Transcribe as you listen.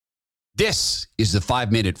This is the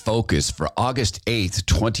 5-Minute Focus for August 8th,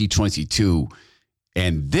 2022.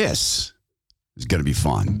 And this is going to be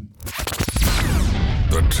fun.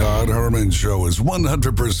 The Todd Herman Show is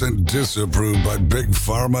 100% disapproved by big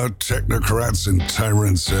pharma, technocrats, and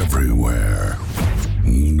tyrants everywhere.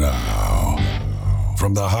 Now,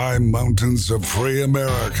 from the high mountains of free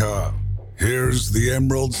America, here's the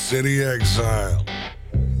Emerald City exile,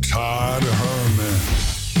 Todd Herman.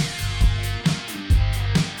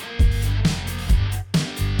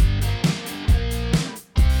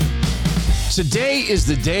 Today is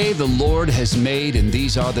the day the Lord has made, and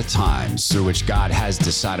these are the times through which God has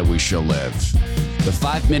decided we shall live. The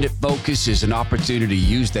 5-Minute Focus is an opportunity to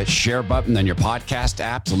use that share button on your podcast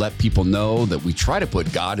app to let people know that we try to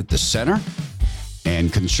put God at the center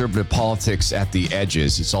and conservative politics at the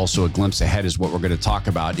edges. It's also a glimpse ahead is what we're going to talk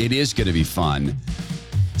about. It is going to be fun.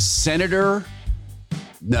 Senator,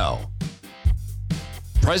 no.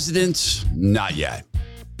 President, not yet.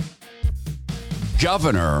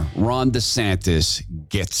 Governor Ron DeSantis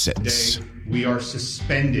gets it. Today, we are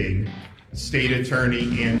suspending State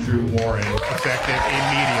Attorney Andrew Warren, effective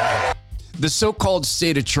immediately. The so-called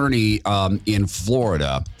state attorney in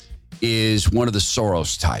Florida is one of the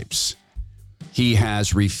Soros types. He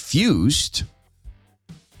has refused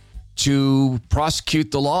to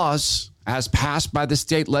prosecute the laws as passed by the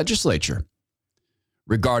state legislature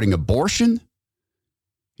regarding abortion.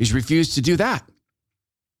 He's refused to do that.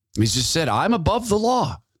 He's just said, I'm above the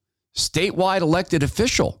law, statewide elected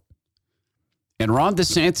official. And Ron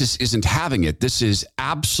DeSantis isn't having it. This is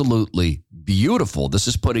absolutely beautiful. This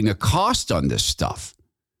is putting a cost on this stuff.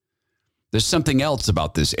 There's something else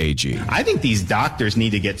about this AG. I think these doctors need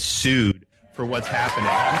to get sued for what's happening.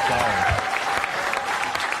 I'm sorry.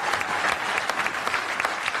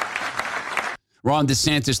 Ron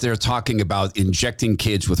DeSantis, they're talking about injecting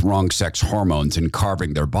kids with wrong sex hormones and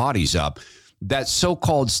carving their bodies up. That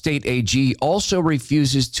so-called state AG also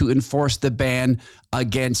refuses to enforce the ban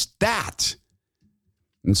against that.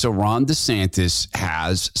 And so Ron DeSantis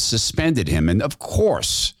has suspended him. And of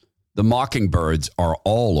course, the mockingbirds are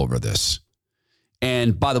all over this.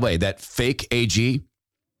 And by the way, that fake AG,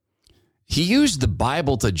 he used the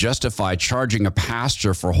Bible to justify charging a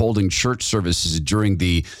pastor for holding church services during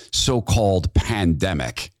the so-called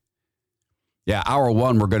pandemic. Yeah, hour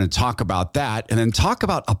one, we're going to talk about that and then talk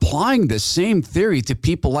about applying the same theory to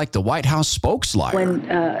people like the White House spokesliar.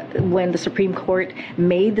 When the Supreme Court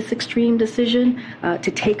made this extreme decision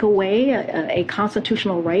to take away a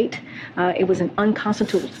constitutional right, it was an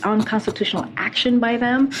unconstitutional action by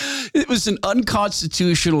them. It was an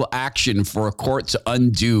unconstitutional action for a court to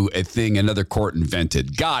undo a thing another court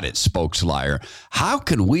invented. Got it, spokesliar. How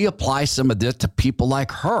can we apply some of this to people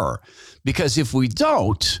like her? Because if we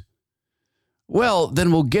don't, well,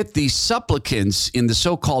 then we'll get these supplicants in the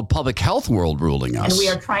so-called public health world ruling us. And we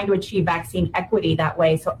are trying to achieve vaccine equity that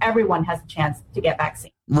way so everyone has a chance to get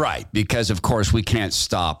vaccine. Right, because, of course, we can't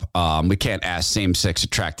we can't ask same-sex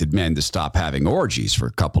attracted men to stop having orgies for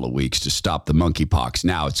a couple of weeks to stop the monkeypox.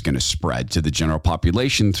 Now it's going to spread to the general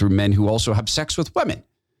population through men who also have sex with women.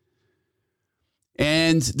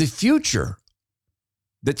 And the future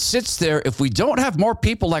that sits there, if we don't have more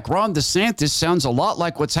people like Ron DeSantis, sounds a lot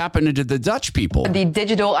like what's happening to the Dutch people. The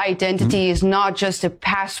digital identity is not just a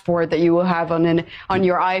passport that you will have on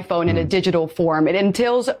your iPhone in a digital form. It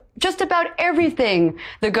entails just about everything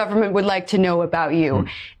the government would like to know about you.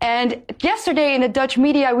 And yesterday in the Dutch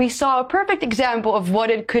media, we saw a perfect example of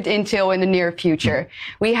what it could entail in the near future.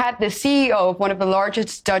 We had the CEO of one of the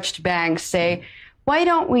largest Dutch banks say, why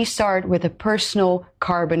don't we start with a personal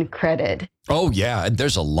carbon credit? Oh, yeah.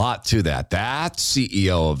 There's a lot to that. That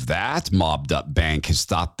CEO of that mobbed up bank has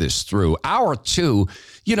thought this through. Hour two,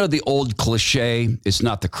 you know, the old cliche, it's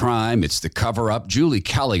not the crime, it's the cover up. Julie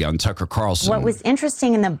Kelly on Tucker Carlson. What was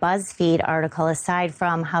interesting in the BuzzFeed article, aside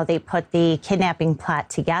from how they put the kidnapping plot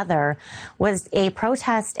together, was a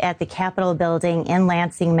protest at the Capitol building in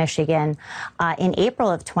Lansing, Michigan in April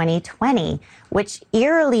of 2020, which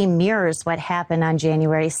eerily mirrors what happened on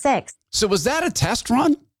January 6th. So was that a test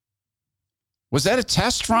run? Was that a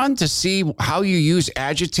test run to see how you use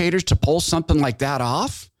agitators to pull something like that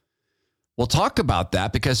off? We'll talk about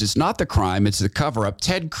that because it's not the crime, it's the cover-up.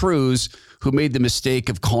 Ted Cruz, who made the mistake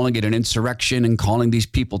of calling it an insurrection and calling these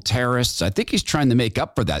people terrorists, I think he's trying to make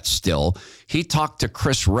up for that still. He talked to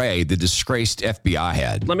Chris Wray, the disgraced FBI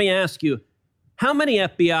head. Let me ask you, how many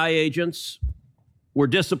FBI agents were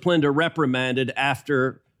disciplined or reprimanded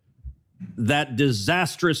after that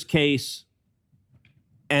disastrous case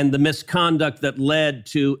and the misconduct that led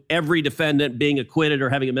to every defendant being acquitted or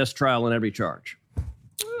having a mistrial on every charge?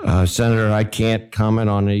 Senator, I can't comment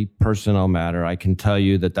on a personnel matter. I can tell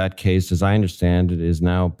you that case, as I understand it, is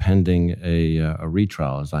now pending a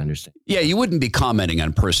retrial, as I understand. Yeah, you wouldn't be commenting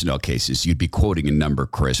on personnel cases. You'd be quoting a number,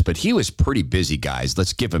 Chris. But he was pretty busy, guys.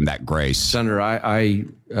 Let's give him that grace. Senator, I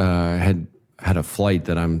had a flight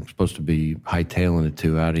that I'm supposed to be hightailing it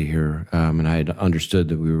to out of here, and I had understood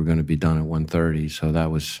that we were going to be done at 1:30. So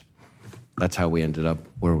that's how we ended up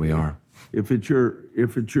where we are. If it's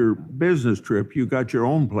your business trip, you got your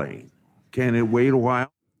own plane. Can it wait a while?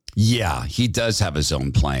 Yeah, he does have his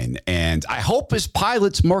own plane. And I hope his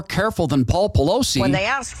pilot's more careful than Paul Pelosi. When they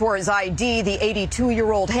asked for his ID, the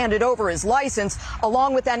 82-year-old handed over his license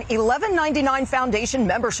along with an $11.99 foundation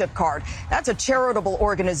membership card. That's a charitable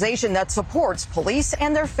organization that supports police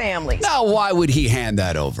and their families. Now, why would he hand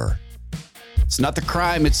that over? It's not the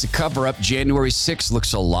crime, it's the cover-up. January 6th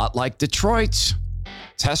looks a lot like Detroit.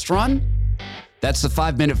 Test run? That's the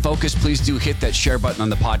 5-minute focus. Please do hit that share button on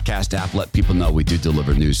the podcast app. Let people know we do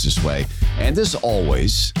deliver news this way. And as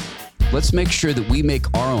always, let's make sure that we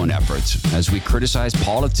make our own efforts as we criticize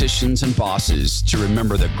politicians and bosses to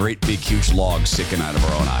remember the great big huge log sticking out of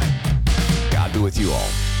our own eye. God be with you all.